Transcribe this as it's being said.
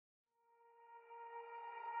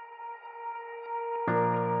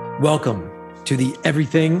Welcome to the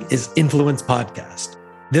Everything is Influence podcast.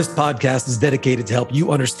 This podcast is dedicated to help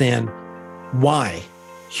you understand why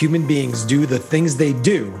human beings do the things they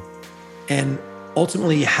do and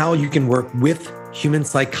ultimately how you can work with human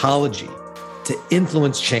psychology to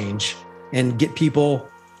influence change and get people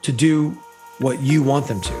to do what you want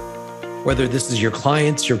them to. Whether this is your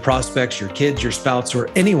clients, your prospects, your kids, your spouse, or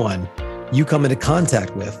anyone you come into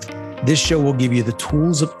contact with, this show will give you the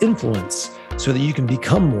tools of influence so that you can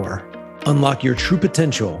become more, unlock your true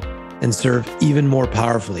potential, and serve even more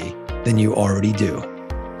powerfully than you already do.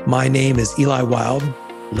 My name is Eli Wild.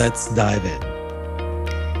 Let's dive in.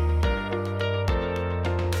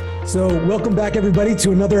 So welcome back, everybody,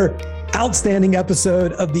 to another outstanding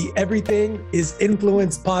episode of the Everything is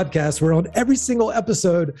Influence podcast, where on every single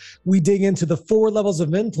episode, we dig into the 4 levels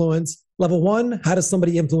of influence. Level 1, how does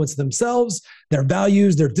somebody influence themselves, their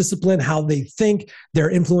values, their discipline, how they think,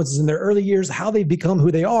 their influences in their early years, how they become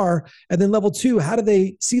who they are. And then level 2, how do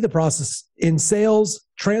they see the process in sales,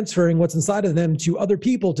 transferring what's inside of them to other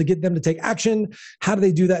people to get them to take action? How do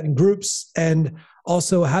they do that in groups? And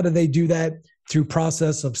also, how do they do that through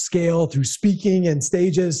process of scale, through speaking and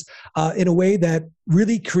stages, in a way that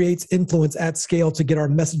really creates influence at scale to get our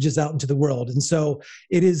messages out into the world? And so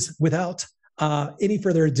it is without any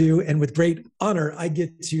further ado, and with great honor, I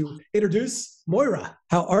get to introduce Moira.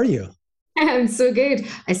 How are you? I'm so good.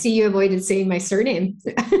 I see you avoided saying my surname.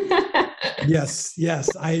 Yes.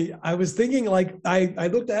 I was thinking, like, I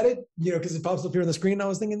looked at it, because it pops up here on the screen. And I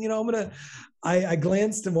was thinking, I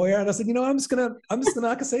glanced to Moira and I said, I'm just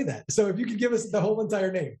not gonna say that. So if you could give us the whole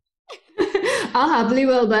entire name. I'll happily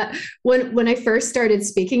will. But when I first started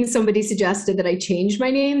speaking, somebody suggested that I change my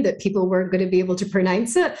name, that people weren't going to be able to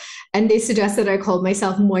pronounce it. And they suggested I called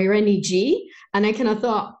myself Moira G. And I kind of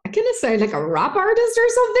thought, I kind of sound like a rap artist or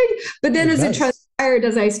something. But then as it transpired,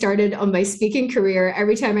 as I started on my speaking career,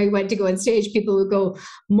 every time I went to go on stage, people would go,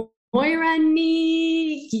 Moira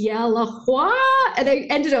Ghallachoir, and I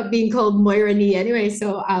ended up being called Moira anyway.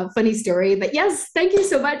 So funny story. But yes, thank you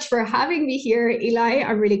so much for having me here, Eli.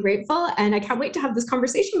 I'm really grateful, and I can't wait to have this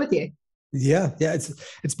conversation with you. Yeah. It's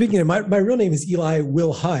speaking of my real name is Eli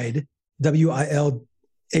Will Hyde, Wilhide,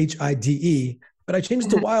 but I changed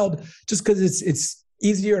it to Wild just because it's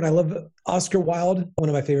easier, and I love Oscar Wilde, one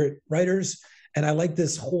of my favorite writers. And I like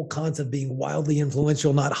this whole concept being wildly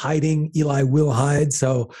influential, not hiding. Eli will hide.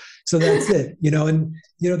 So that's it, and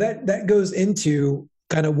that goes into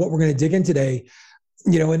kind of what we're going to dig in today.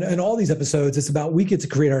 In all these episodes, it's about, we get to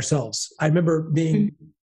create ourselves. I remember being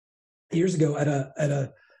years ago at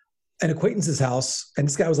an acquaintance's house, and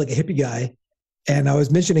this guy was like a hippie guy. And I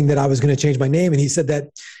was mentioning that I was going to change my name. And he said that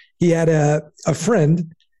he had a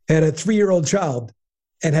friend, had a 3-year-old child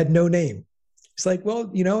and had no name. It's like, well,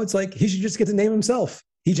 it's like he should just get to name himself.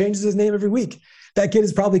 He changes his name every week. That kid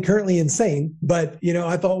is probably currently insane, but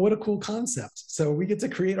I thought, what a cool concept. So we get to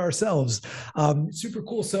create ourselves. Super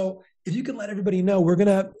cool. So if you could let everybody know, we're going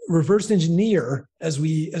to reverse engineer as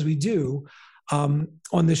we do on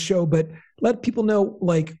this show, but let people know,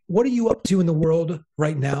 like, what are you up to in the world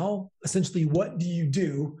right now? Essentially, what do you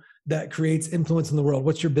do that creates influence in the world?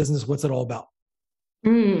 What's your business? What's it all about?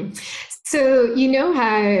 So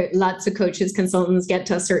how lots of coaches, consultants get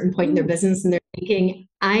to a certain point in their business and they're thinking,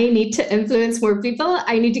 I need to influence more people.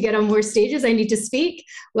 I need to get on more stages. I need to speak.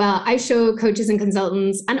 Well, I show coaches and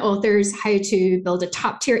consultants and authors how to build a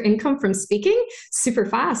top tier income from speaking super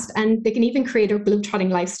fast. And they can even create a globetrotting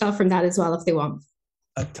lifestyle from that as well if they want.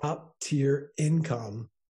 A top tier income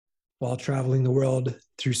while traveling the world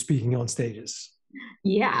through speaking on stages.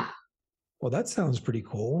 Yeah. Well, that sounds pretty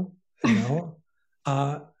cool.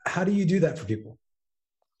 How do you do that for people?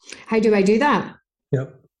 How do I do that?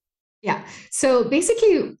 Yep. Yeah. So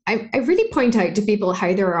basically, I really point out to people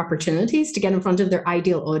how there are opportunities to get in front of their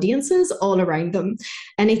ideal audiences all around them.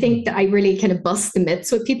 And I think that I really kind of bust the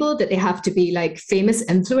myths with people that they have to be like famous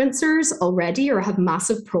influencers already or have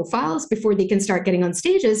massive profiles before they can start getting on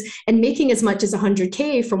stages and making as much as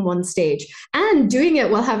 100K from one stage and doing it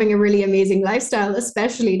while having a really amazing lifestyle,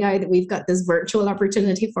 especially now that we've got this virtual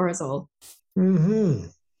opportunity for us all. Mm-hmm.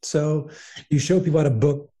 So you show people how to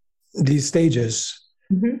book these stages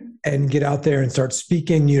and get out there and start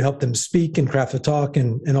speaking. You help them speak and craft a talk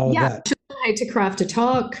and all of that. How to craft a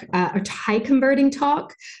talk, a high converting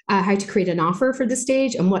talk, how to create an offer for the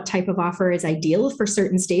stage, and what type of offer is ideal for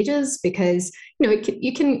certain stages, because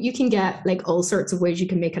you can get like all sorts of ways you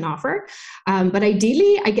can make an offer. But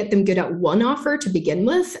ideally, I get them good at one offer to begin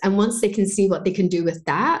with, and once they can see what they can do with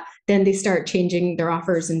that, then they start changing their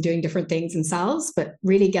offers and doing different things themselves. But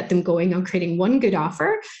really get them going on creating one good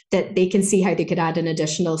offer that they can see how they could add an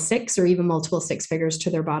additional 6 or even multiple 6 figures to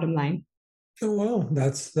their bottom line. Oh, wow.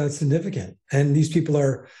 That's significant. And these people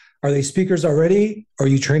are they speakers already? Are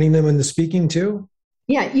you training them in the speaking too?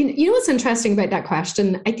 Yeah, you know what's interesting about that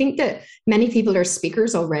question? I think that many people are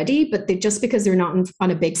speakers already, but they just because they're not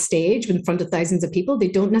on a big stage in front of thousands of people, they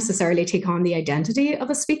don't necessarily take on the identity of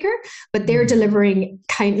a speaker, but they're Mm. delivering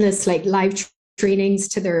countless like live trainings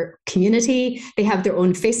to their community. They have their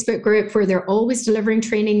own Facebook group where they're always delivering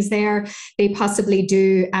trainings there. They possibly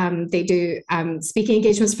do speaking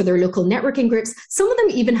engagements for their local networking groups. Some of them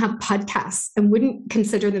even have podcasts and wouldn't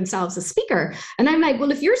consider themselves a speaker. And I'm like, well,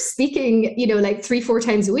 if you're speaking, like 3-4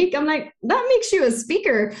 times a week, I'm like, that makes you a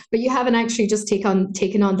speaker, but you haven't actually just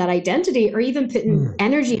taken on that identity or even putting Mm.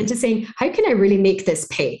 energy into saying, how can I really make this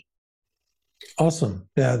pay? Awesome.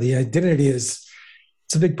 Yeah, the identity is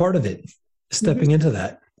it's a big part of it. Mm-hmm. Stepping into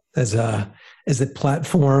that as a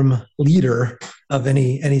platform leader of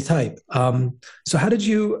any type. So how did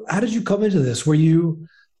you come into this? Were you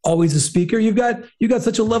always a speaker? You got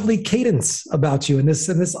such a lovely cadence about you and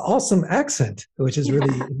this awesome accent, which is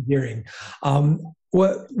really endearing.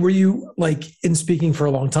 What were you like in speaking for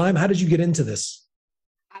a long time? How did you get into this?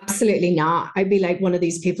 Absolutely not. I'd be like one of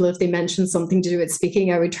these people, if they mentioned something to do with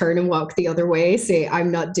speaking, I would turn and walk the other way, say,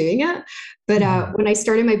 I'm not doing it. But Mhm. when I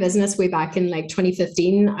started my business way back in like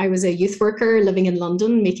 2015, I was a youth worker living in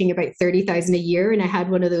London, making about 30,000 a year. And I had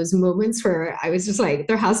one of those moments where I was just like,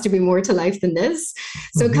 there has to be more to life than this.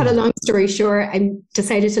 So cut a Mhm. long story short, I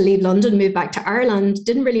decided to leave London, move back to Ireland,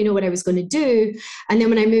 didn't really know what I was going to do. And then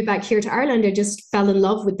when I moved back here to Ireland, I just fell in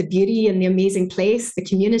love with the beauty and the amazing place, the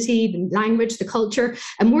community, the language, the culture.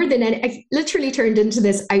 And more than any, I literally turned into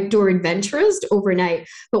this outdoor adventurist overnight.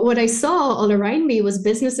 But what I saw all around me was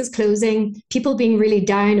businesses closing, people being really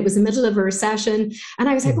down. It was the middle of a recession. And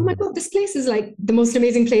I was like, oh my Mhm. God, this place is like the most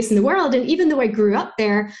amazing place in the world. And even though I grew up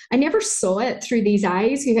there, I never saw it through these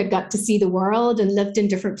eyes who had got to see the world and lived in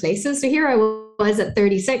different places. So here I was at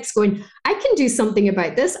 36 going, I can do something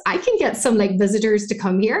about this. I can get some like visitors to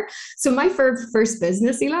come here. So my first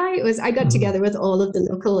business, Eli, was I got Mhm. together with all of the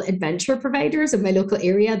local adventure providers of my local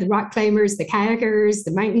area, the rock climbers, the kayakers,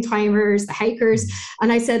 the mountain climbers, the hikers. Mhm.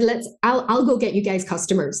 And I said, I'll go get you guys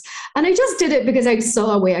customers. And I just did it because I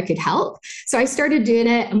saw a way I could help. So I started doing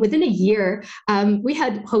it. And within a year, we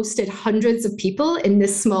had hosted hundreds of people in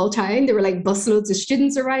this small town. There were like busloads of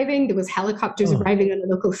students arriving. There was helicopters Oh. arriving on the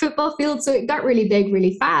local football field. So it got really big,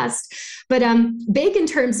 really fast. But big in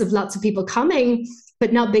terms of lots of people coming,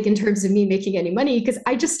 but not big in terms of me making any money because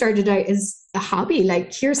I just started out as a hobby.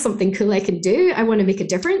 Like, here's something cool I can do. I want to make a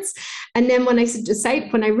difference. And then when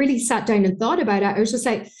I really sat down and thought about it, I was just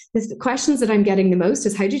like, the questions that I'm getting the most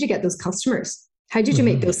is how did you get those customers? How did you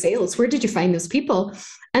make Mhm. those sales? Where did you find those people?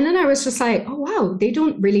 And then I was just like, oh, wow, they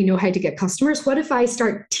don't really know how to get customers. What if I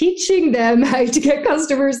start teaching them how to get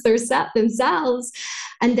customers themselves?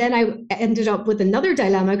 And then I ended up with another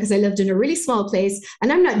dilemma because I lived in a really small place.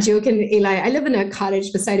 And I'm not joking, Eli, I live in a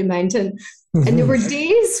cottage beside a mountain. And there were Mhm.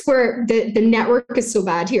 days where the network is so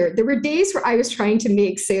bad here. There were days where I was trying to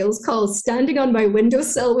make sales calls, standing on my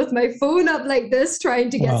windowsill with my phone up like this, trying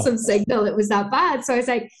to get some Wow. signal. It was that bad. So I was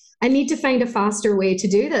like, I need to find a faster way to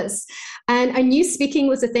do this. And I knew speaking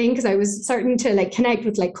was a thing because I was starting to like connect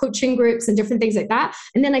with like coaching groups and different things like that.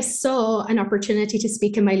 And then I saw an opportunity to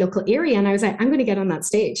speak in my local area. And I was like, I'm going to get on that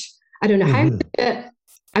stage. I don't know how Mhm.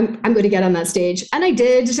 I'm going to get on that stage. And I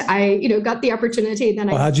did. I, got the opportunity. Then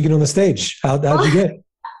Well, I how'd you get on the stage? How'd you get?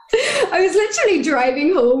 I was literally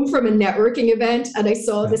driving home from a networking event and I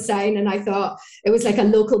saw the sign and I thought it was like a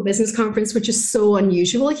local business conference, which is so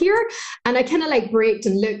unusual here. And I kind of like braked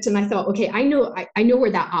and looked and I thought, okay, I know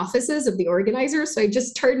where that office is of the organizer. So I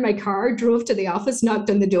just turned my car, drove to the office, knocked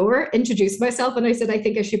on the door, introduced myself, and I said, I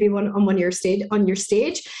think I should be on your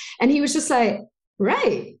stage. And he was just like,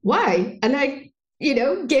 right, why? And I,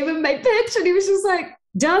 gave him my pitch and he was just like,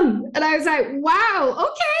 done. And I was like, wow,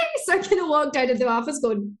 okay. So I kind of walked out of the office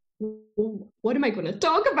going, what am I going to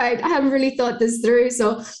talk about? I haven't really thought this through.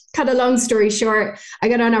 So, cut a long story short, I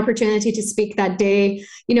got an opportunity to speak that day.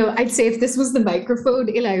 I'd say if this was the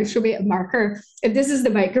microphone, Eli, show me a marker. If this is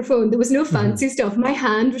the microphone, there was no Mhm. fancy stuff. My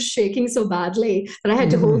hand was shaking so badly that I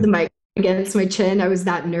had to hold the Mhm. mic against my chin. I was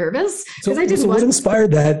that nervous because I So didn't what want.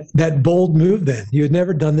 inspired that bold move then? You had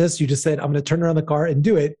never done this. You just said, I'm going to turn around the car and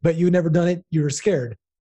do it, but you had never done it. You were scared.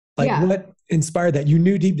 Like Yeah. what inspired that? You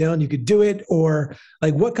knew deep down you could do it, or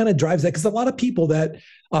like what kind of drives that? Because a lot of people that,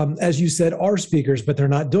 as you said, are speakers, but they're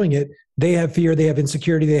not doing it. They have fear, they have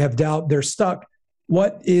insecurity, they have doubt, they're stuck.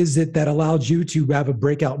 What is it that allowed you to have a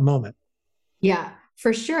breakout moment? Yeah.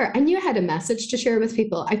 For sure. I knew I had a message to share with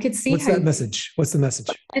people. I could see What's how that message? What's the message?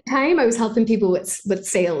 at the time I was helping people with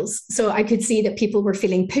sales. So I could see that people were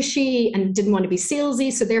feeling pushy and didn't want to be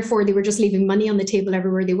salesy. So therefore they were just leaving money on the table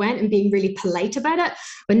everywhere they went and being really polite about it,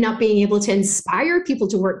 but not being able to inspire people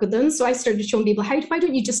to work with them. So I started showing people, why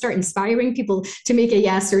don't you just start inspiring people to make a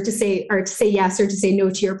yes, or to say yes or to say no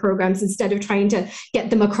to your programs, instead of trying to get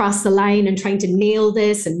them across the line and trying to nail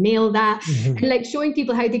this and nail that. Mm-hmm. And like showing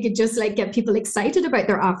people how they could just like get people excited about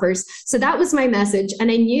their offers. So that was my message. And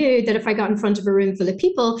I knew that if I got in front of a room full of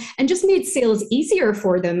people and just made sales easier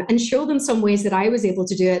for them and show them some ways that I was able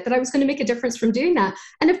to do it, that I was going to make a difference from doing that.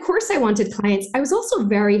 And of course I wanted clients. I was also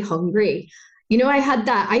very hungry. You know, I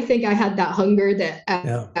think I had that hunger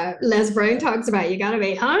that Les Brown talks about. You got to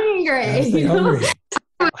be hungry. Stay hungry.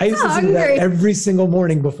 I used to listen to that every single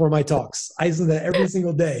morning before my talks. I listen to that every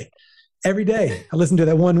single day. Every day. I listened to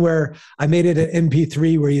that one where I made it an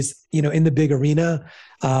MP3 where he's, in the big arena.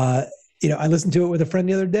 I listened to it with a friend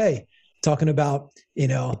the other day, talking about,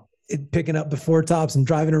 picking up the four tops and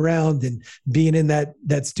driving around and being in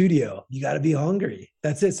that studio. You got to be hungry.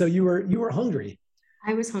 That's it. So you were hungry.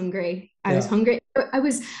 I was hungry. I was hungry.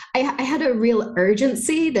 I had a real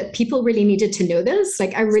urgency that people really needed to know this.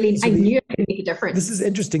 Like I knew I could make a difference. This is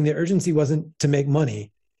interesting. The urgency wasn't to make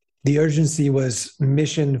money. The urgency was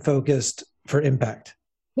mission focused for impact.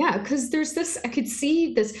 Yeah, because there's this, I could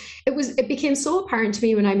see this, it became so apparent to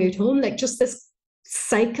me when I moved home, like just this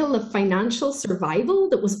cycle of financial survival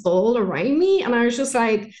that was all around me. And I was just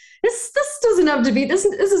like, this doesn't have to be, this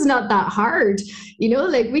is not that hard.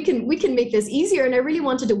 Like we can make this easier. And I really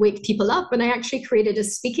wanted to wake people up. And I actually created a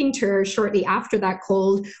speaking tour shortly after that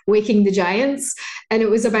called Waking the Giants. And it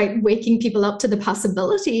was about waking people up to the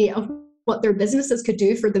possibility of what their businesses could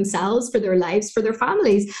do for themselves, for their lives, for their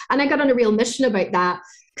families. And I got on a real mission about that,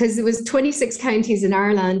 because there was 26 counties in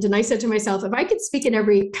Ireland. And I said to myself, if I could speak in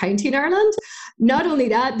every county in Ireland, not only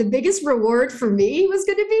that, the biggest reward for me was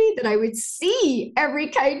going to be that I would see every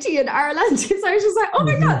county in Ireland. So I was just like, oh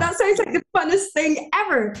my God, that sounds like the funnest thing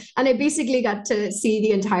ever. And I basically got to see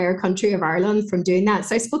the entire country of Ireland from doing that.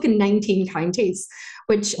 So I spoke in 19 counties,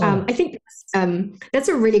 which I think that's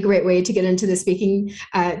a really great way to get into the speaking,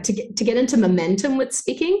 to get into momentum with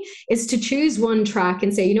speaking, is to choose one track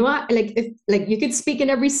and say, you know what, if you could speak in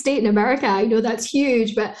every state in America, I know that's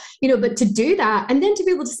huge, but to do that and then to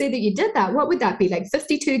be able to say that you did that, what would that be, like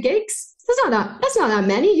 52 gigs? That's not that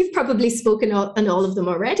many. You've probably spoken on all of them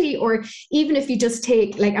already. Or even if you just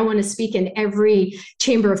take, like, I want to speak in every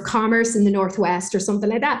chamber of commerce in the Northwest or something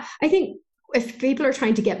like that. I think if people are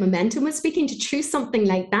trying to get momentum with speaking, to choose something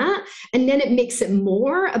like that, and then it makes it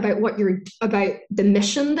more about about the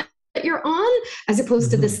mission that you're on, as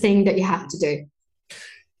opposed to this thing that you have to do.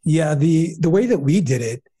 Yeah, the way that we did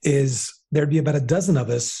it is there'd be about a dozen of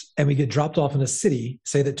us, and we get dropped off in a city.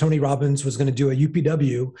 Say that Tony Robbins was going to do a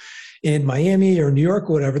UPW in Miami or New York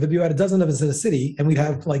or whatever. There'd be about a dozen of us in a city, and we'd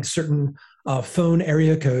have like certain phone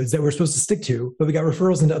area codes that we're supposed to stick to, but we got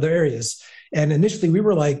referrals into other areas. And initially we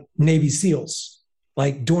were like Navy SEALs,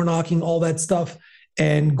 like door knocking, all that stuff,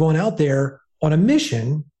 and going out there on a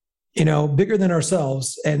mission, bigger than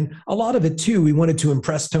ourselves. And a lot of it too, we wanted to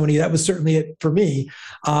impress Tony. That was certainly it for me,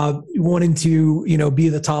 wanting to, be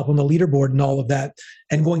the top on the leaderboard and all of that,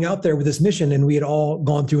 and going out there with this mission. And we had all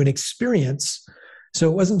gone through an experience.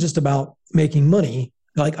 So it wasn't just about making money.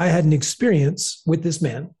 Like I had an experience with this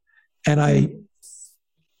man, and I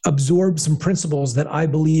absorbed some principles that I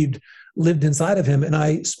believed lived inside of him. And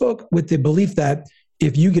I spoke with the belief that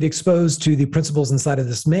if you get exposed to the principles inside of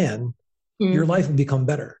this man, your life will become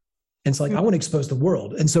better. And it's like, I want to expose the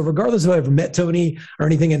world. And so regardless if I ever met Tony or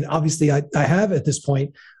anything, and obviously I have at this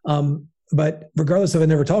point, but regardless if I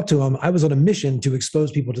never talked to him, I was on a mission to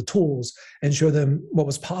expose people to tools and show them what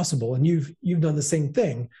was possible. And you've done the same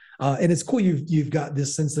thing. And it's cool. You've got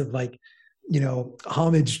this sense of like,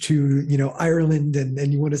 homage to, Ireland,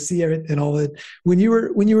 and you want to see it and all that. When you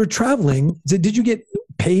were traveling, did you get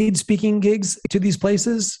paid speaking gigs to these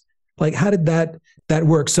places? Like, how did that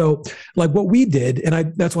work? So like what we did,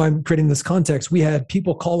 and that's why I'm creating this context, we had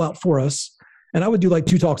people call out for us, and I would do like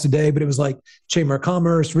 2 talks a day, but it was like chamber of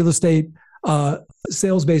commerce, real estate,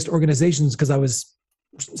 sales-based organizations, because I was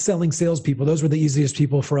selling salespeople. Those were the easiest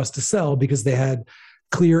people for us to sell because they had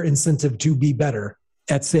clear incentive to be better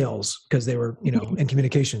at sales because they were, in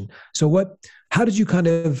communication. So how did you kind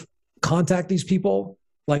of contact these people?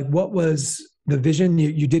 Like, what was the vision?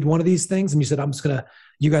 You did one of these things and you said,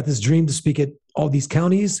 you got this dream to speak at all these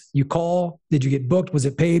counties. You call, did you get booked? Was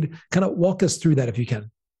it paid? Kind of walk us through that if you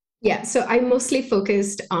can. Yeah. So I mostly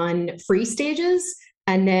focused on free stages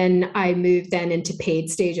And then I moved then into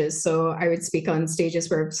paid stages. So I would speak on stages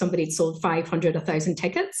where somebody had sold 500, 1,000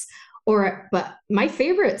 tickets. But my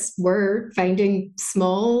favorites were finding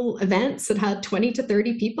small events that had 20 to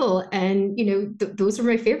 30 people. And, those were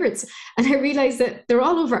my favorites. And I realized that they're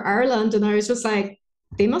all over Ireland. And I was just like,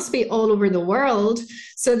 they must be all over the world.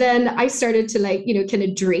 So then I started to kind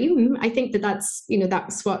of dream. I think that's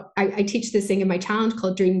what I teach this thing in my challenge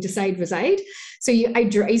called Dream, Decide, Reside. So I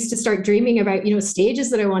used to start dreaming about, stages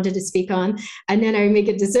that I wanted to speak on. And then I would make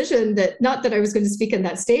a decision that not that I was going to speak on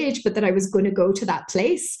that stage, but that I was going to go to that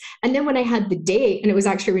place. And then when I had the date and it was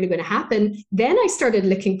actually really going to happen, then I started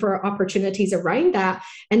looking for opportunities around that.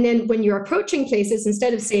 And then when you're approaching places,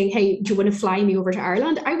 instead of saying, hey, do you want to fly me over to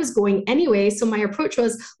Ireland? I was going anyway. So my approach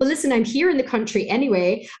was, well, listen, I'm here in the country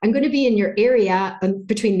anyway. I'm going to be in your area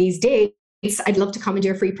between these dates. I'd love to come and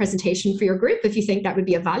do a free presentation for your group if you think that would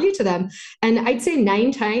be of value to them. And I'd say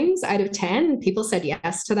 9 times out of 10, people said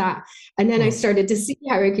yes to that. And then I started to see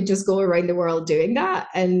how I could just go around the world doing that.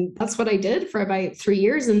 And that's what I did for about 3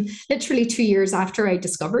 years. And literally 2 years after I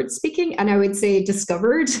discovered speaking, and I would say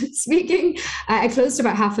discovered speaking, I closed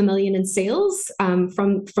about 500,000 in sales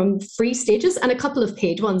from free stages and a couple of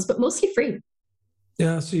paid ones, but mostly free.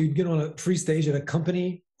 Yeah. So you'd get on a free stage at a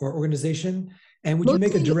company or organization. And would you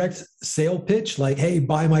make a direct sale pitch like, hey,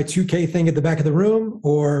 buy my 2K thing at the back of the room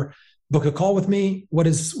or book a call with me? What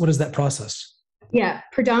is that process? Yeah,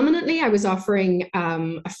 predominantly I was offering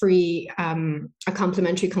a free, a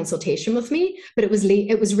complimentary consultation with me, but it was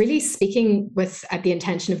really speaking with the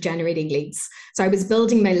intention of generating leads. So I was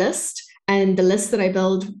building my list. And the list that I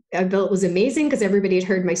built was amazing because everybody had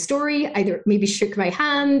heard my story, either maybe shook my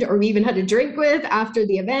hand or we even had a drink with after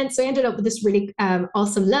the event. So I ended up with this really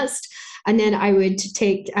awesome list. And then I would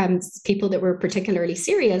take people that were particularly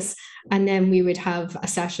serious, and then we would have a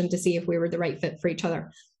session to see if we were the right fit for each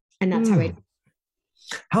other. And that's how I.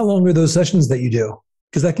 How long are those sessions that you do?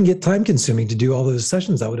 Because that can get time consuming to do all those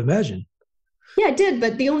sessions, I would imagine. Yeah, it did.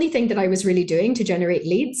 But the only thing that I was really doing to generate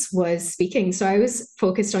leads was speaking. So I was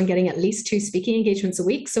focused on getting at least 2 speaking engagements a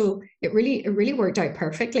week. So it really worked out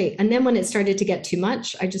perfectly. And then when it started to get too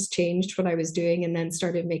much, I just changed what I was doing and then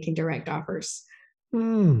started making direct offers.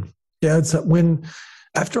 Yeah, it's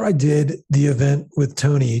after I did the event with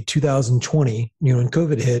Tony 2020, when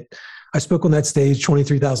COVID hit, I spoke on that stage,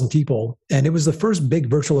 23,000 people, and it was the first big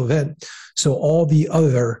virtual event. So all the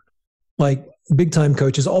other big time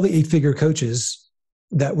coaches, all the 8-figure coaches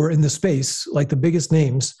that were in the space, like the biggest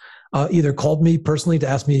names, either called me personally to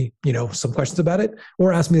ask me, some questions about it,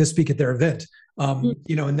 or asked me to speak at their event. And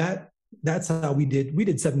that's how we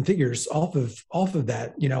did 7 figures off of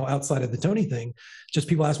that, outside of the Tony thing. Just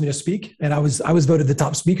people asked me to speak, and I was voted the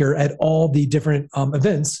top speaker at all the different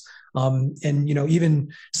events. And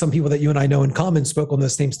even some people that you and I know in common spoke on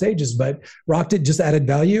those same stages, but rocked it, just added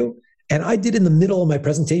value. And I did in the middle of my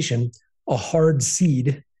presentation a hard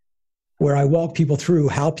seed where I walk people through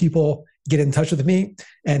how people get in touch with me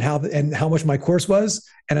and how much my course was.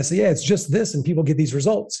 And I say, yeah, it's just this, and people get these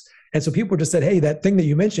results. And so people just said, hey, that thing that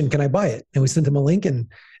you mentioned, can I buy it? And we sent them a link, and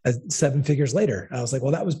 7 figures later, I was like,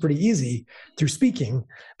 well, that was pretty easy through speaking,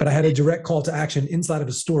 but I had a direct call to action inside of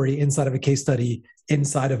a story, inside of a case study,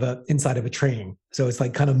 inside of a training. So it's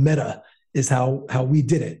like kind of meta is how we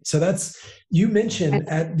did it. So you mentioned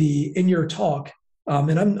in your talk,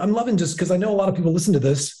 and I'm loving, just because I know a lot of people listen to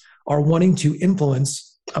this are wanting to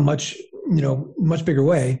influence a much bigger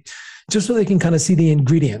way, just so they can kind of see the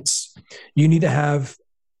ingredients. You need to have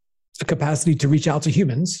a capacity to reach out to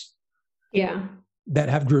humans that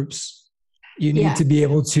have groups. You need to be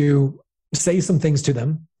able to say some things to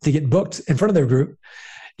them to get booked in front of their group.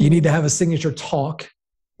 You need to have a signature talk.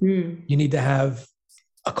 You need to have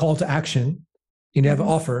a call to action. You need to have an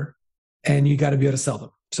offer, and you got to be able to sell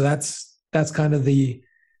them. So that's kind of the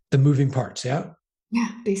moving parts. Yeah. Yeah,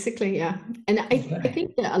 basically, yeah. And I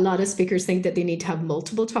think that a lot of speakers think that they need to have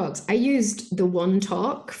multiple talks. I used the one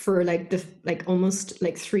talk for almost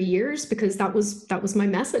 3 years because that was my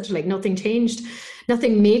message. Nothing changed,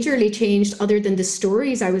 nothing majorly changed other than the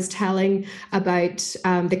stories I was telling about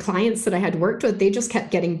the clients that I had worked with. They just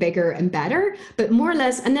kept getting bigger and better, but more or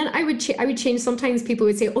less. And then I would change. Sometimes people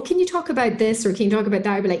would say, "Oh, can you talk about this or can you talk about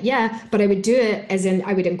that?" I'd be like, "Yeah," but I would do it as in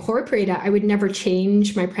I would incorporate it. I would never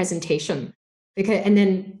change my presentation. And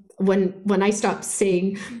then when I stopped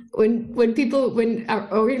saying, when our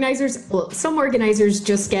organizers, some organizers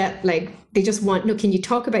just get they just want, no, can you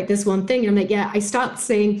talk about this one thing? And I'm like, yeah, I stopped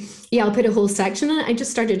saying, yeah, I'll put a whole section in it. I just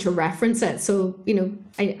started to reference it. So,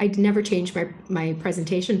 I'd never changed my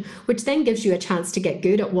presentation, which then gives you a chance to get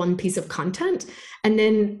good at one piece of content. And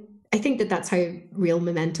then I think that that's how real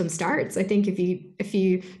momentum starts. I think if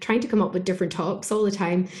you trying to come up with different topics all the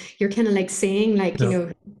time, you're kind of like saying like,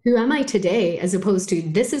 Yeah. who am I today, as opposed to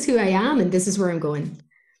this is who I am and this is where I'm going.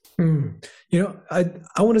 I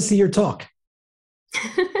want to see your talk.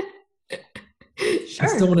 I Sure.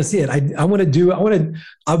 still want to see it.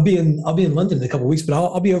 I'll be in London in a couple of weeks, but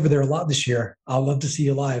I'll be over there a lot this year. I'll love to see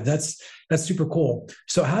you live. That's super cool.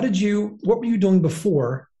 So what were you doing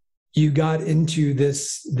before you got into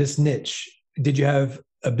this niche? Did you have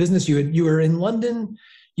a business? You were in London,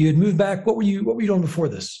 you had moved back. What were you doing before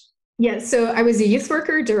this? Yeah, so I was a youth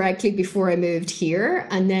worker directly before I moved here,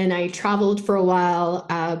 and then I traveled for a while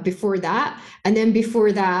before that, and then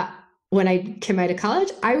before that, when I came out of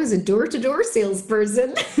college, I was a door-to-door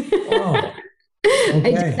salesperson. Oh, I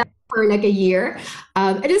did that okay. for like a year.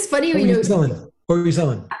 It is funny, What were you selling? What were you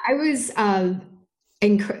selling? I was I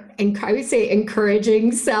would say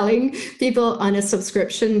encouraging selling people on a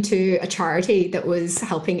subscription to a charity that was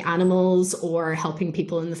helping animals or helping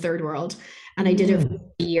people in the third world. And I did it for Mm,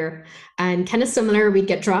 a year. And kind of similar, we'd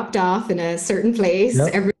get dropped off in a certain place yep.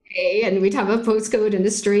 every day, and we'd have a postcode in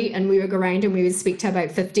the street, and we would go around and we would speak to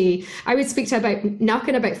about 50. I would speak to about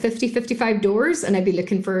knocking about 50, 55 doors, and I'd be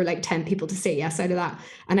looking for like 10 people to say yes out of that.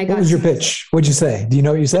 And I What got was your some. pitch? What'd you say? Do you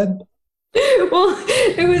know what you said? Well,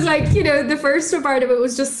 it was like, the first part of it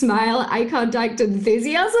was just smile, eye contact,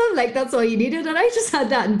 enthusiasm. Like that's all you needed. And I just had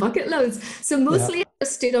that in bucket loads. So Yeah. mostly I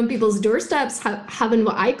just stood on people's doorsteps having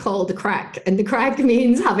what I call the crack. And the crack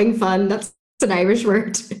means having fun. That's an Irish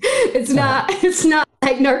word. It's not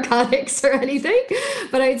like narcotics or anything,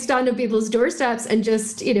 but I'd stand on people's doorsteps and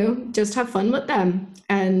just have fun with them.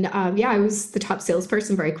 And yeah, I was the top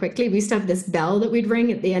salesperson very quickly. We used to have this bell that we'd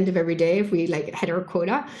ring at the end of every day if we like hit our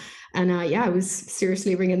quota. And yeah, I was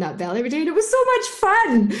seriously ringing that bell every day, and it was so much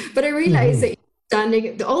fun. But I realized Mhm. that standing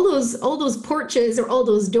at all those porches or all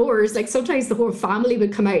those doors, like sometimes the whole family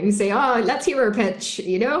would come out and say, "Oh, let's hear our pitch,"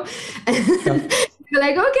 Yeah. And you're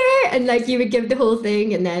like, "Okay," and like you would give the whole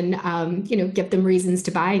thing, and then give them reasons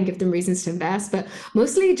to buy and give them reasons to invest. But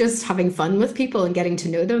mostly just having fun with people and getting to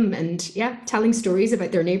know them, and yeah, telling stories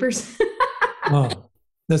about their neighbors. Wow.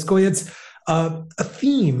 That's cool. It's a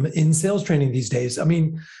theme in sales training these days. I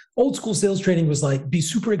mean, old school sales training was like be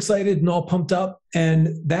super excited and all pumped up.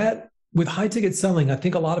 And that with high ticket selling, I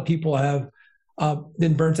think a lot of people have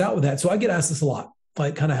been burnt out with that. So I get asked this a lot,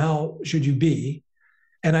 like kind of how should you be?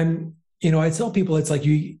 And I tell people it's like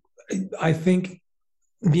I think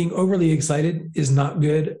being overly excited is not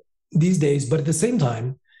good these days. But at the same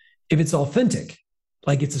time, if it's authentic,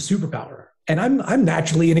 like it's a superpower. And I'm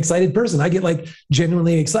naturally an excited person. I get like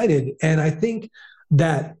genuinely excited. And I think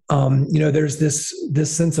that there's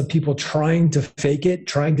this sense of people trying to fake it,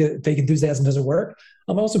 trying to fake enthusiasm doesn't work.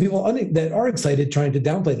 Also people that are excited trying to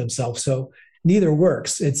downplay themselves. So neither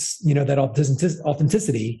works. It's that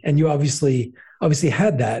authenticity, and you obviously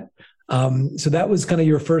had that. So that was kind of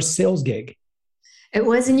your first sales gig. It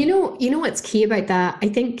was, and you know what's key about that? I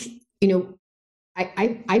think,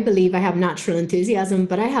 I believe I have natural enthusiasm,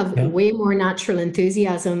 but I have Yeah. way more natural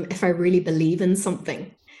enthusiasm if I really believe in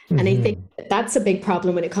something. And I think Hmm. that's a big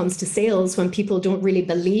problem when it comes to sales, when people don't really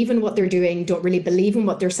believe in what they're doing, don't really believe in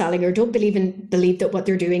what they're selling, or don't believe that what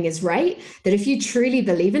they're doing is right. That if you truly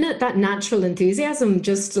believe in it, that natural enthusiasm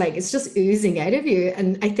just like it's just oozing out of you.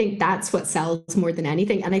 And I think that's what sells more than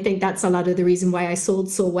anything. And I think that's a lot of the reason why I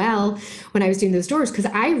sold so well when I was doing those doors, because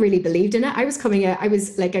I really believed in it. I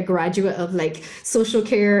was like a graduate of like social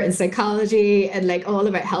care and psychology and like all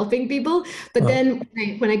about helping people. But Well, then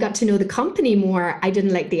when I got to know the company more, I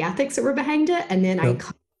didn't like the ethics that were behind it. And then I yep.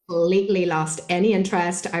 completely lost any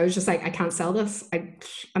interest. I was just like, I can't sell this.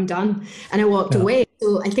 I'm done. And I walked Yeah. away.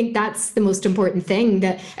 So I think that's the most important thing,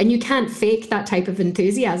 and you can't fake that type of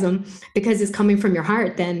enthusiasm because it's coming from your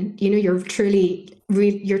heart. Then, you're truly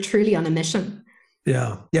on a mission.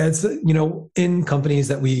 Yeah. Yeah. It's, in companies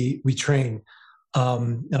that we train.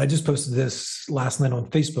 And I just posted this last night on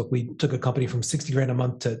Facebook. We took a company from 60 grand a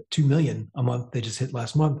month to 2 million a month. They just hit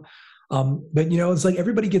last month. But it's like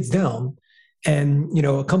everybody gets down, and,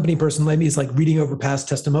 a company person like me is like reading over past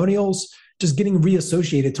testimonials, just getting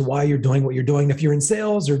reassociated to why you're doing what you're doing. If you're in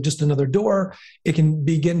sales or just another door, it can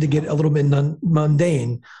begin to get a little bit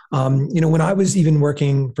mundane. When I was even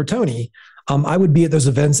working for Tony, I would be at those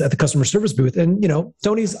events at the customer service booth. And,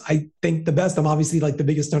 Tony's, I think, the best. I'm obviously like the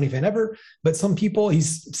biggest Tony fan ever, but some people,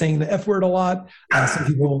 he's saying the F word a lot. Some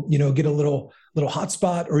people, get a little hot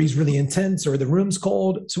spot, or he's really intense, or the room's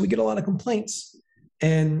cold. So we get a lot of complaints.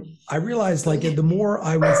 And I realized like the more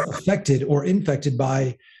I was affected or infected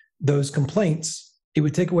by those complaints, it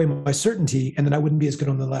would take away my certainty. And then I wouldn't be as good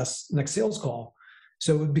on the next sales call.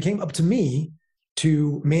 So it became up to me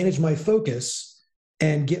to manage my focus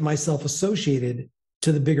and get myself associated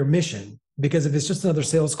to the bigger mission. Because if it's just another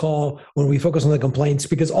sales call when we focus on the complaints,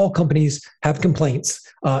 because all companies have complaints,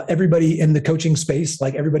 everybody in the coaching space,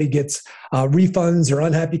 like everybody gets refunds or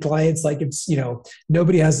unhappy clients. Like it's,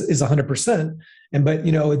 nobody is 100%. But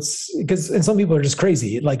it's because, and some people are just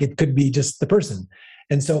crazy. Like it could be just the person.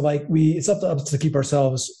 And so like it's up to us to keep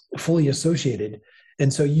ourselves fully associated.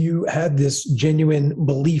 And so you had this genuine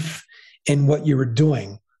belief in what you were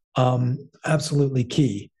doing. Absolutely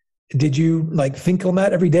key. Did you like think on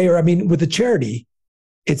that every day? Or, I mean, with a charity,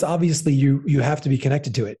 it's obviously you have to be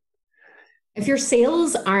connected to it. If your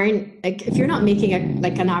sales aren't like, if you're not making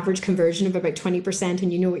an average conversion of about 20%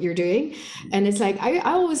 and you know what you're doing, and it's like, I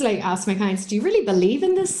always like ask my clients, do you really believe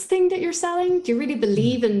in this thing that you're selling? Do you really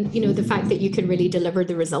believe in, the fact that you can really deliver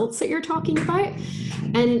the results that you're talking about?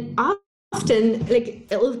 And often, like,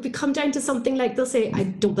 it'll come down to something like they'll say, I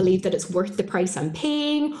don't believe that it's worth the price I'm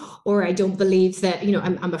paying, or I don't believe that,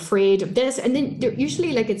 I'm afraid of this. And then they're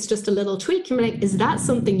usually like, it's just a little tweak. You're like, is that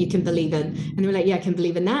something you can believe in? And they're like, yeah, I can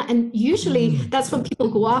believe in that. And usually that's when people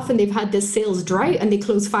go off and they've had this sales drought and they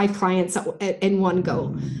close 5 clients in one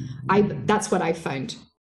go. That's what I've found.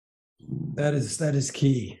 That is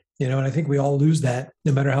key. And I think we all lose that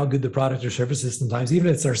no matter how good the product or service is sometimes, even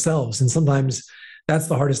if it's ourselves. And sometimes that's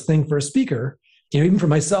the hardest thing for a speaker. Even for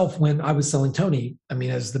myself, when I was selling Tony, I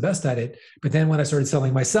was the best at it. But then when I started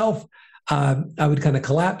selling myself, I would kind of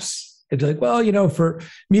collapse. It'd be like, well, for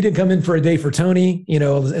me to come in for a day for Tony,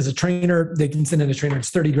 as a trainer, they can send in a trainer,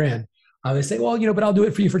 it's 30 grand. They say, well, but I'll do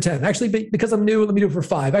it for you for 10. Actually, because I'm new, let me do it for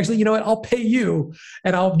 5. Actually, you know what? I'll pay you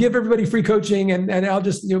and I'll give everybody free coaching and I'll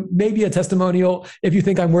just, maybe a testimonial if you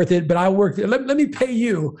think I'm worth it, but I'll work. Let me pay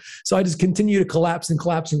you. So I just continue to collapse and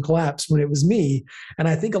collapse and collapse when it was me. And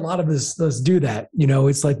I think a lot of us do that.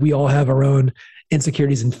 It's like we all have our own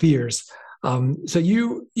insecurities and fears. So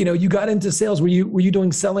you got into sales. Were you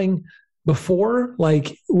doing selling before?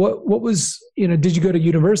 Like what was, did you go to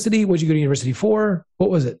university? What did you go to university for?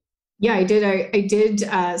 What was it? Yeah, I did. I did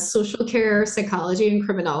social care, psychology, and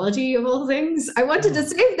criminology, of all things. I wanted to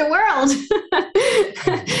save the world.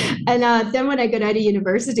 And then when I got out of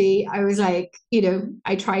university, I was like,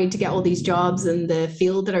 I tried to get all these jobs in the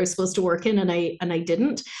field that I was supposed to work in, and I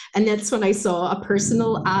didn't. And that's when I saw a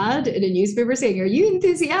personal ad in a newspaper saying, "Are you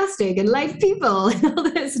enthusiastic and like people?" and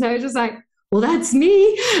all this. And I was just like, well, that's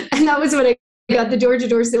me. And that was when I got the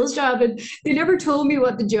door-to-door sales job, and they never told me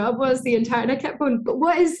what the job was the entire, and I kept going, but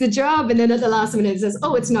what is the job? And then at the last minute it says,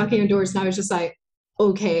 oh, it's knocking on doors. And I was just like,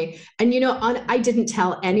 okay. And I didn't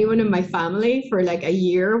tell anyone in my family for like a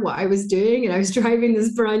year what I was doing, and I was driving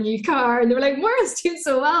this brand new car, and they were like, Moira's doing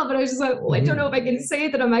so well, but I was just like, I don't know if I can say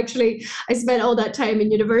that I spent all that time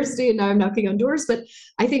in university and now I'm knocking on doors. But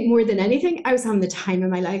I think more than anything, I was having the time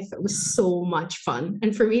of my life. It was so much fun,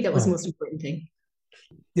 and for me that was the most important thing.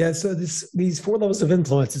 Yeah. So these 4 levels of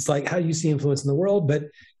influence, it's like how you see influence in the world. But,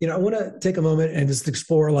 I want to take a moment and just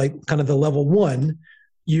explore like kind of the level 1,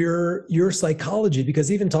 your psychology, because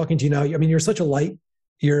even talking to you now, you're such a light,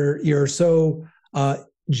 you're so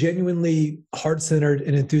genuinely heart-centered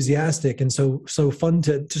and enthusiastic. And so fun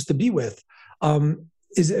to be with.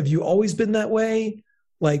 Have you always been that way?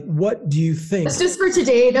 Like, what do you think? That's just for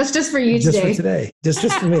today. That's just for you today. Just for today.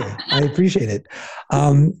 Just for me. I appreciate it.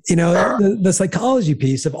 The psychology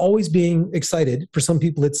piece of always being excited. For some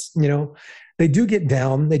people, it's, they do get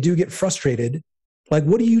down. They do get frustrated. Like,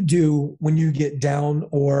 what do you do when you get down?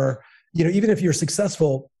 Or, even if you're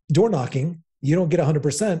successful door knocking, you don't get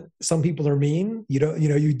 100%. Some people are mean. You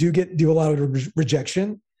do a lot of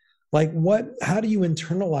rejection. Like, how do you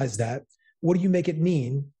internalize that? What do you make it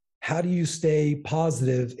mean? How do you stay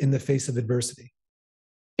positive in the face of adversity?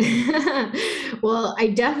 Well, I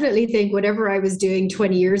definitely think whatever I was doing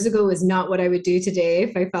 20 years ago is not what I would do today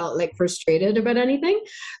if I felt like frustrated about anything.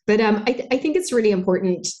 But I think it's really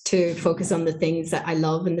important to focus on the things that I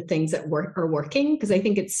love and the things that are working, because I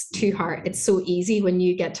think it's too hard. It's so easy when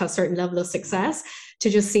you get to a certain level of success to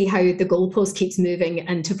just see how the goalpost keeps moving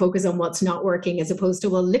and to focus on what's not working, as opposed to,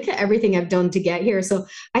 well, look at everything I've done to get here. So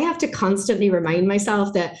I have to constantly remind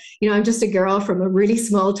myself that, I'm just a girl from a really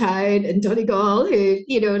small town in Donegal who,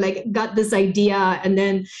 got this idea. And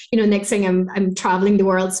then, next thing I'm traveling the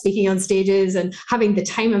world, speaking on stages and having the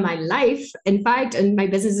time of my life. In fact, and my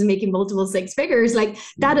business is making multiple 6 figures. Like,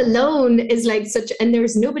 that alone is like and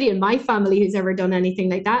there's nobody in my family who's ever done anything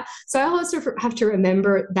like that. So I also have to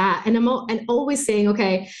remember that. And I'm always saying,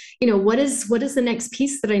 okay, what is the next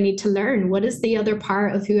piece that I need to learn? What is the other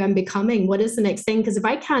part of who I'm becoming? What is the next thing? Because if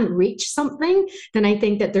I can't reach something, then I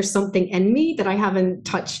think that there's something in me that I haven't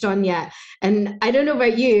touched on yet. And I don't know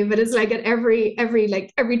about you, but it's like at every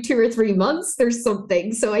 2 or 3 months, there's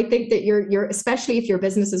something. So I think that you're especially if your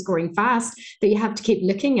business is growing fast, that you have to keep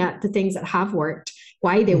looking at the things that have worked,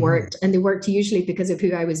 why they worked, and they worked usually because of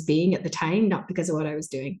who I was being at the time, not because of what I was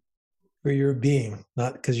doing. Where you're being,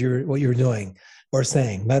 not because what you're doing or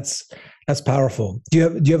saying. That's powerful. Do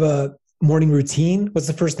you have a morning routine? What's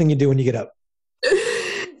the first thing you do when you get up?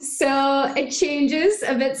 So it changes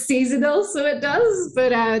a bit seasonal, so it does.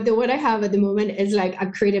 But the one I have at the moment is like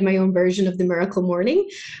I've created my own version of the miracle morning.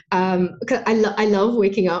 Because I love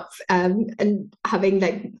waking up and having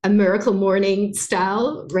like a miracle morning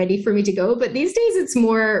style ready for me to go. But these days it's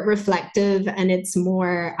more reflective and it's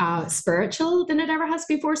more spiritual than it ever has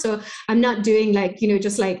before. So I'm not doing like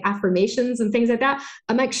just like affirmations and things like that.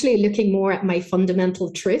 I'm actually looking more at my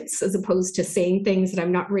fundamental truths as opposed to saying things that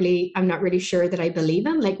I'm not really sure that I believe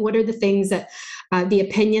in. Like, what are the things that the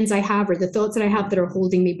opinions I have or the thoughts that I have that are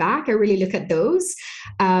holding me back? I really look at those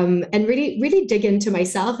and really dig into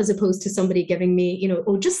myself as opposed to somebody giving me,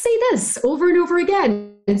 oh, just say this over and over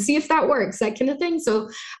again and see if that works, that kind of thing. So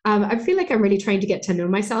I feel like I'm really trying to get to know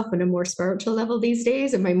myself on a more spiritual level these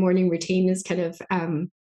days. And my morning routine is kind of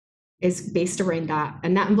is based around that.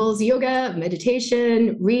 And that involves yoga,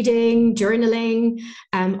 meditation, reading, journaling,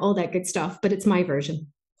 all that good stuff. But it's my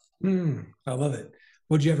version. I love it.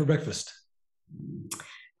 What did you have for breakfast?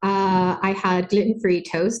 I had gluten-free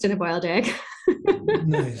toast and a boiled egg.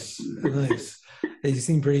 Nice. You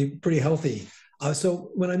seem pretty healthy.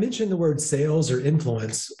 So when I mention the word sales or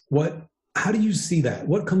influence, how do you see that?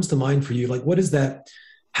 What comes to mind for you? Like, what is that?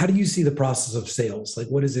 How do you see the process of sales? Like,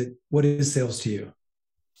 what is it? What is sales to you?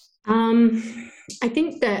 I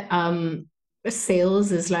think that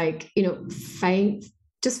sales is like,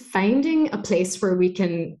 finding a place where we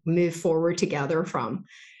can move forward together from.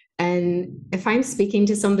 And if I'm speaking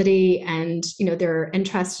to somebody and they're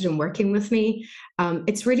interested in working with me,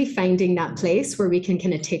 it's really finding that place where we can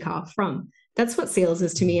kind of take off from. That's what sales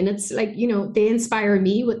is to me. And it's like, they inspire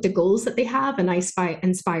me with the goals that they have, and I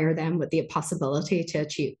inspire them with the possibility to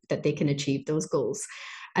achieve that they can achieve those goals.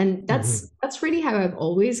 And that's really how I've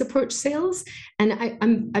always approached sales. And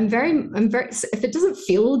I'm very, if it doesn't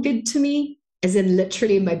feel good to me, as in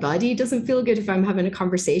literally my body doesn't feel good, if I'm having a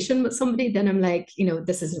conversation with somebody, then I'm like,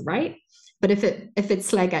 this isn't right. But if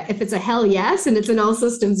it's a hell yes and it's an all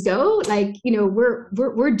systems go, like,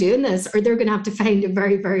 we're doing this, or they're going to have to find a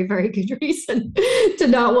very, very, very good reason to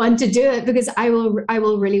not want to do it, because I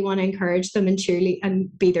will really want to encourage them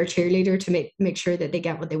and be their cheerleader to make sure that they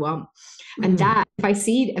get what they want. And that if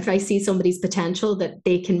I see somebody's potential, that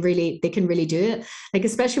they can really do it, like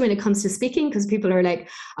especially when it comes to speaking, because people are like,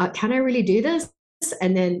 can I really do this?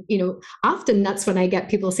 And then often that's when I get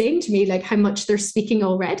people saying to me like how much they're speaking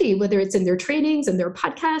already, whether it's in their trainings and their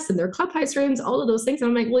podcasts and their clubhouse rooms, all of those things. And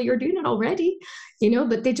I'm like, well, you're doing it already,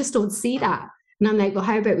 but they just don't see that. And I'm like, well,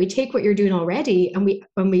 how about we take what you're doing already and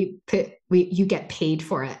you get paid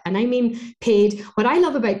for it. And I mean paid. What I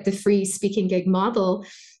love about the free speaking gig model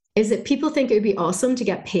is that people think it would be awesome to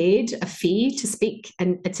get paid a fee to speak.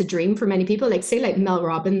 And it's a dream for many people. Like say like Mel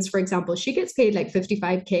Robbins, for example, she gets paid like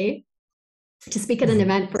 $55K to speak at an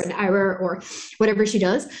event for an hour or whatever she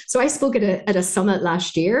does. So I spoke at a summit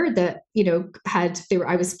last year that,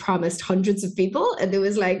 I was promised hundreds of people, and there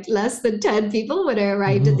was like less than 10 people when I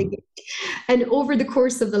arrived at the gig. And over the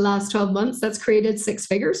course of the last 12 months, that's created 6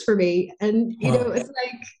 figures for me. And, it's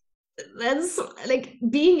like, that's like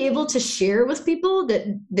being able to share with people that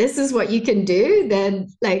this is what you can do.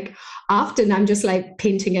 Then like often I'm just like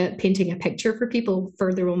painting a picture for people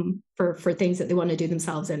for their own, for things that they want to do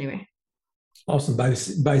themselves anyway. Awesome. By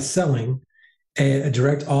selling a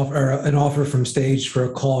direct offer or an offer from stage for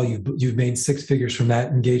a call, you've made 6 figures from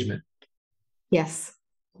that engagement. Yes.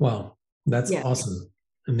 Wow. That's awesome.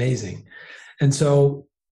 Amazing. And so,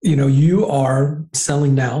 you are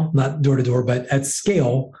selling now, not door to door, but at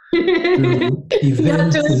scale through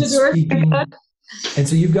events and speaking. And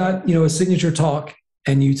so you've got, a signature talk,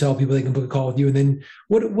 and you tell people they can book a call with you. And then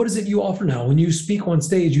what is it you offer now? When you speak on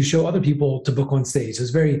stage, you show other people to book on stage. So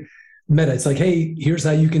it's very meta. It's like, hey, here's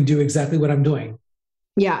how you can do exactly what I'm doing.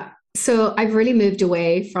 Yeah. So I've really moved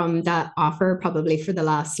away from that offer probably for the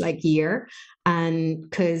last year. And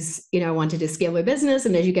because, I wanted to scale my business.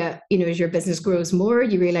 And as you get, as your business grows more,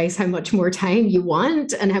 you realize how much more time you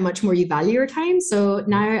want and how much more you value your time. So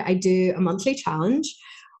now I do a monthly challenge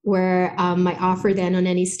where my offer then on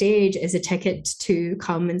any stage is a ticket to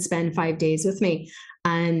come and spend 5 days with me.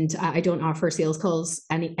 And I don't offer sales calls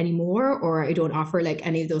anymore, or I don't offer like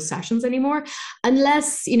any of those sessions anymore,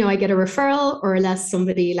 unless, you know, I get a referral, or unless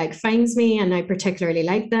somebody like finds me and I particularly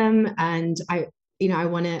like them, and I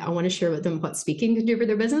want to share with them what speaking can do for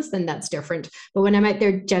their business, then that's different. But when I'm out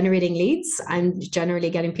there generating leads, I'm generally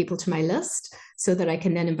getting people to my list so that I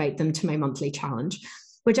can then invite them to my monthly challenge,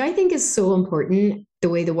 which I think is so important, the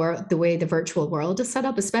way the virtual world is set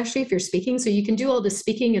up, especially if you're speaking. So you can do all this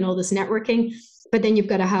speaking and all this networking, but then you've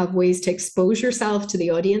got to have ways to expose yourself to the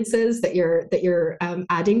audiences that you're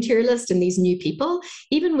adding to your list, and these new people.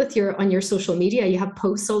 Even with on your social media, you have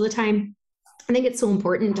posts all the time. I think it's so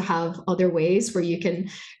important to have other ways where you can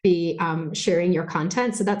be sharing your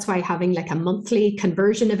content. So that's why having like a monthly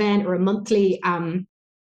conversion event, or a monthly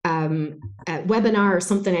webinar or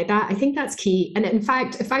something like that, I think that's key. And in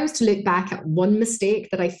fact, if I was to look back at one mistake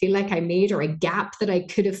that I feel like I made, or a gap that I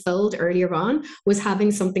could have filled earlier on, was having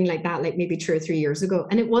something like that, like maybe 2 or 3 years ago.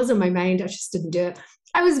 And it was in my mind, I just didn't do it.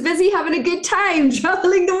 I was busy having a good time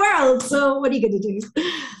traveling the world. So what are you going to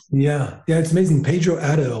do? Yeah, it's amazing. Pedro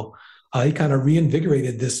Addo, he kind of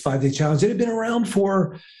reinvigorated this 5-day challenge. It had been around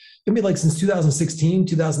for maybe like since 2016,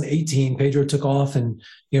 2018. Pedro took off, and,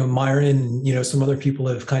 you know, Moira and, you know, some other people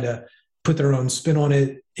have kind of put their own spin on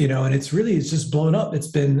it, you know, and it's just blown up. It's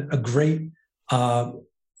been a great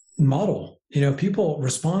model. You know, people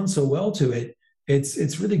respond so well to it.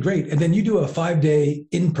 It's really great. And then you do a 5-day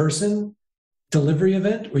in-person delivery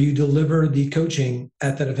event where you deliver the coaching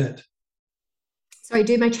at that event. So I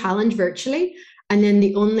do my challenge virtually. And then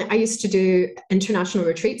I used to do international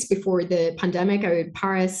retreats before the pandemic. I would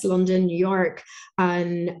Paris, London, New York,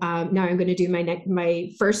 and now I'm going to do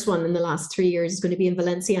my first one in the last 3 years is going to be in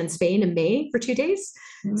Valencia in Spain in May for 2 days.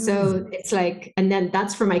 So it's like, and then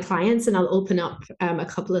that's for my clients, and I'll open up a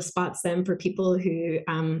couple of spots then for people who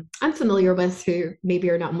I'm familiar with, who maybe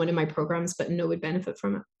are not in one of my programs but know would benefit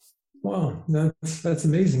from it. Wow, that's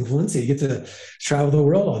amazing, Valencia. You get to travel the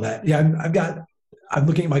world on that. Yeah, I'm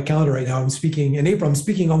looking at my calendar right now. I'm speaking in April. I'm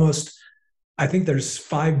speaking almost, I think there's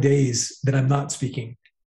 5 days that I'm not speaking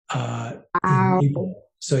in April.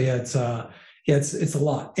 So yeah, it's a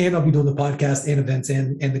lot. And I'll be doing the podcast and events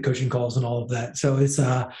and the coaching calls and all of that. So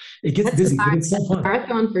it gets busy, but it's so fun.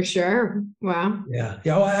 Marathon for sure. Wow. Yeah.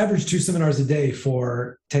 Well, I average 2 seminars a day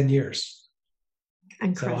for 10 years.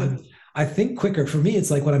 Incredible. So I think quicker. For me, it's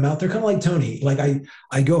like when I'm out there, kind of like Tony. Like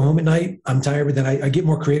I go home at night, I'm tired, but then I get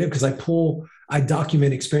more creative because I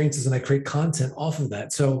document experiences and I create content off of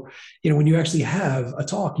that. So, you know, when you actually have a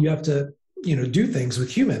talk, you have to, you know, do things with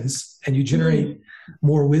humans, and you generate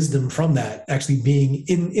more wisdom from that, actually being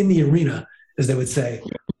in the arena, as they would say.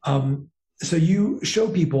 So you show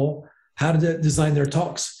people how to design their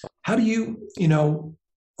talks. How do you know,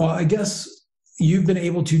 well, I guess you've been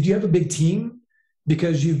able to, do you have a big team?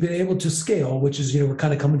 Because you've been able to scale, which is, you know, we're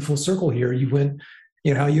kind of coming full circle here. You went,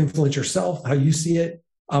 you know, how you influence yourself, how you see it,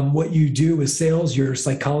 what you do with sales, your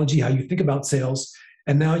psychology, how you think about sales.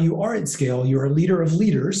 And now you are at scale. You're a leader of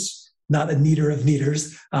leaders, not a neater of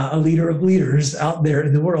neaters, a leader of leaders out there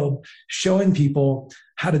in the world, showing people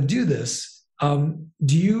how to do this.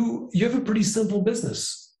 You have a pretty simple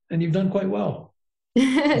business, and you've done quite well.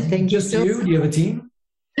 Thank you. Just you? Do you have a team?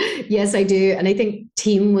 Yes, I do. And I think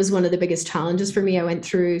team was one of the biggest challenges for me. I went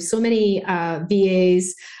through so many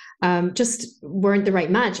VAs, just weren't the right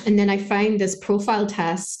match. And then I found this profile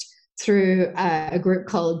test through a group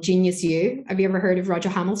called Genius U. Have you ever heard of Roger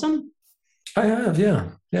Hamilton? I have,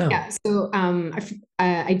 yeah. So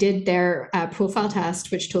I did their profile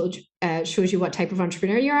test, which shows you what type of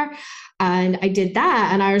entrepreneur you are. And I did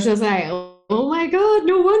that, and I was just like, oh my God,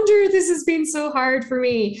 no wonder this has been so hard for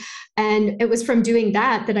me. And it was from doing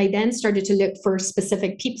that I then started to look for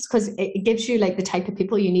specific people, because it gives you like the type of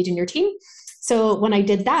people you need in your team. So when I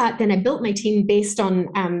did that, then I built my team based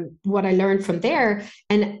on what I learned from there.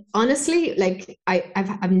 And honestly, like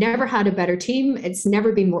I've never had a better team. It's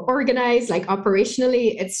never been more organized. Like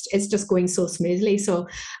operationally, it's just going so smoothly. So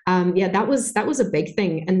that was a big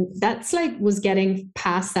thing. And that's like was getting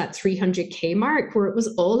past that 300K mark where it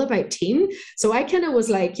was all about team. So I kind of was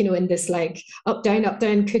like, you know, in this like up, down,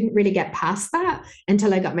 couldn't really get past that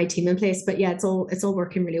until I got my team in place. But yeah, it's all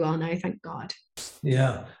working really well now, thank God.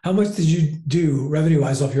 Yeah. How much did you do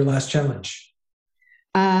revenue-wise off your last challenge?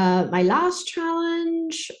 My last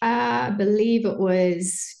challenge, I believe it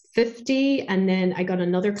was 50. And then I got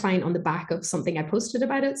another client on the back of something I posted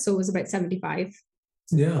about it. So it was about 75.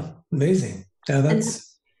 Yeah. Amazing. Yeah,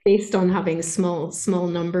 that's based on having small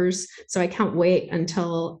numbers. So I can't wait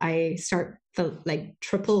until I start have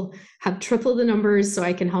triple the numbers so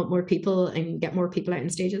I can help more people and get more people out in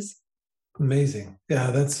stages. Amazing.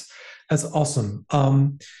 Yeah, that's awesome.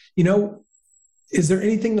 Is there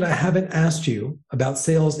anything that I haven't asked you about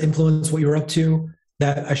sales, influence, what you're up to,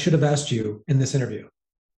 that I should have asked you in this interview?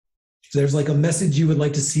 So there's like a message you would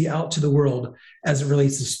like to see out to the world as it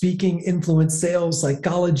relates to speaking, influence, sales,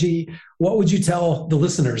 psychology. What would you tell the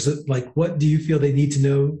listeners? Like, what do you feel they need to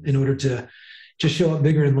know in order to just show up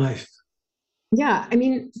bigger in life? Yeah, I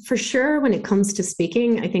mean, for sure, when it comes to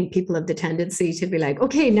speaking, I think people have the tendency to be like,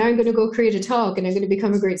 okay, now I'm going to go create a talk and I'm going to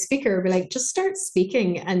become a great speaker. But like, just start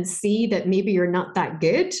speaking and see that maybe you're not that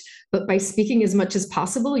good. But by speaking as much as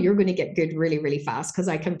possible, you're going to get good really, really fast. Because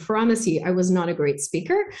I can promise you, I was not a great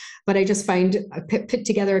speaker, but I just I put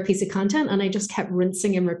together a piece of content and I just kept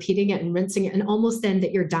rinsing and repeating it and rinsing it. And almost then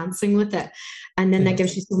that you're dancing with it. And then that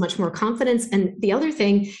gives you so much more confidence. And the other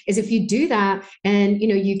thing is, if you do that and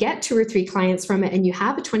you get 2 or 3 clients from it and you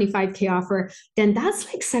have a 25K offer, then that's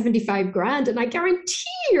like 75 grand. And I guarantee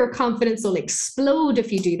your confidence will explode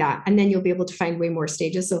if you do that. And then you'll be able to find way more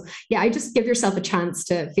stages. So yeah, I just give yourself a chance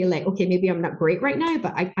to feel like, okay, maybe I'm not great right now,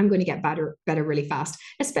 but I'm going to get better really fast.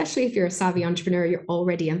 Especially if you're a savvy entrepreneur, you're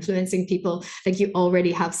already influencing people, like you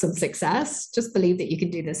already have some success. Just believe that you can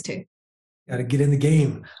do this too. Got to get in the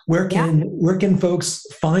game. Where can folks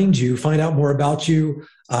find you, find out more about you,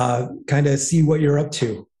 kind of see what you're up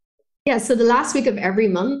to? Yeah, so the last week of every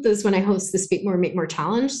month is when I host the Speak More, Make More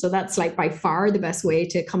challenge. So that's like by far the best way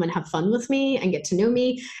to come and have fun with me and get to know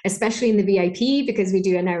me, especially in the VIP, because we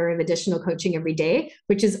do an hour of additional coaching every day,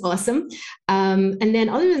 which is awesome. And then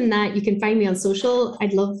other than that, you can find me on social.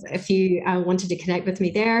 I'd love if you wanted to connect with me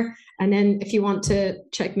there. And then if you want to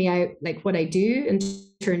check me out, like what I do in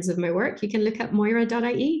terms of my work, you can look at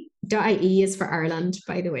moira.ie. .ie is for Ireland,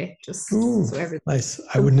 by the way. Just so everything. Nice.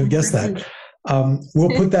 I wouldn't have guessed that.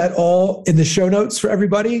 We'll put that all in the show notes for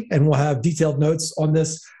everybody, and we'll have detailed notes on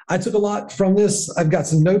this. I took a lot from this. I've got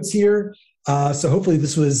some notes here. So hopefully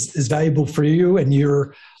this is valuable for you and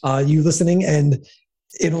you listening, and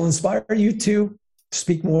it'll inspire you to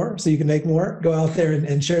speak more so you can make more. Go out there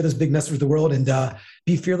and share this big message with the world, and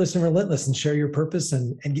be fearless and relentless and share your purpose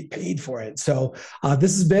and get paid for it. So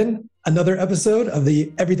this has been another episode of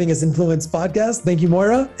the Everything is Influence podcast. Thank you,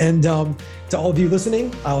 Moira. And to all of you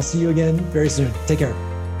listening, I'll see you again very soon. Take care.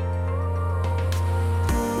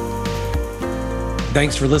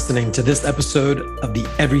 Thanks for listening to this episode of the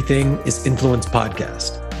Everything is Influence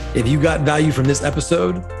podcast. If you got value from this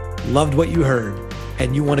episode, loved what you heard,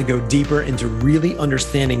 and you want to go deeper into really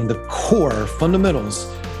understanding the core fundamentals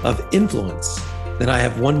of influence, then I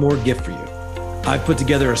have one more gift for you. I've put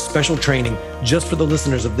together a special training just for the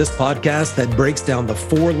listeners of this podcast that breaks down the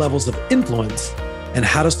 4 levels of influence and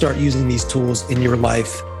how to start using these tools in your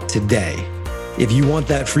life today. If you want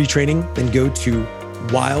that free training, then go to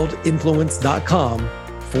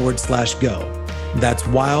wildinfluence.com/go. That's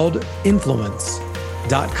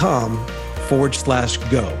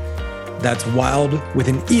wildinfluence.com/go. That's wild with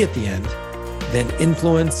an E at the end, then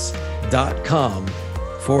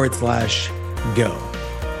influence.com/go.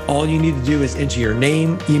 All you need to do is enter your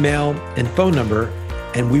name, email, and phone number,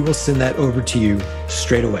 and we will send that over to you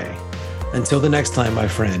straight away. Until the next time, my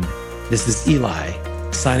friend, this is Eli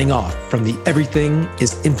signing off from the Everything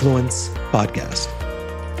is Influence podcast.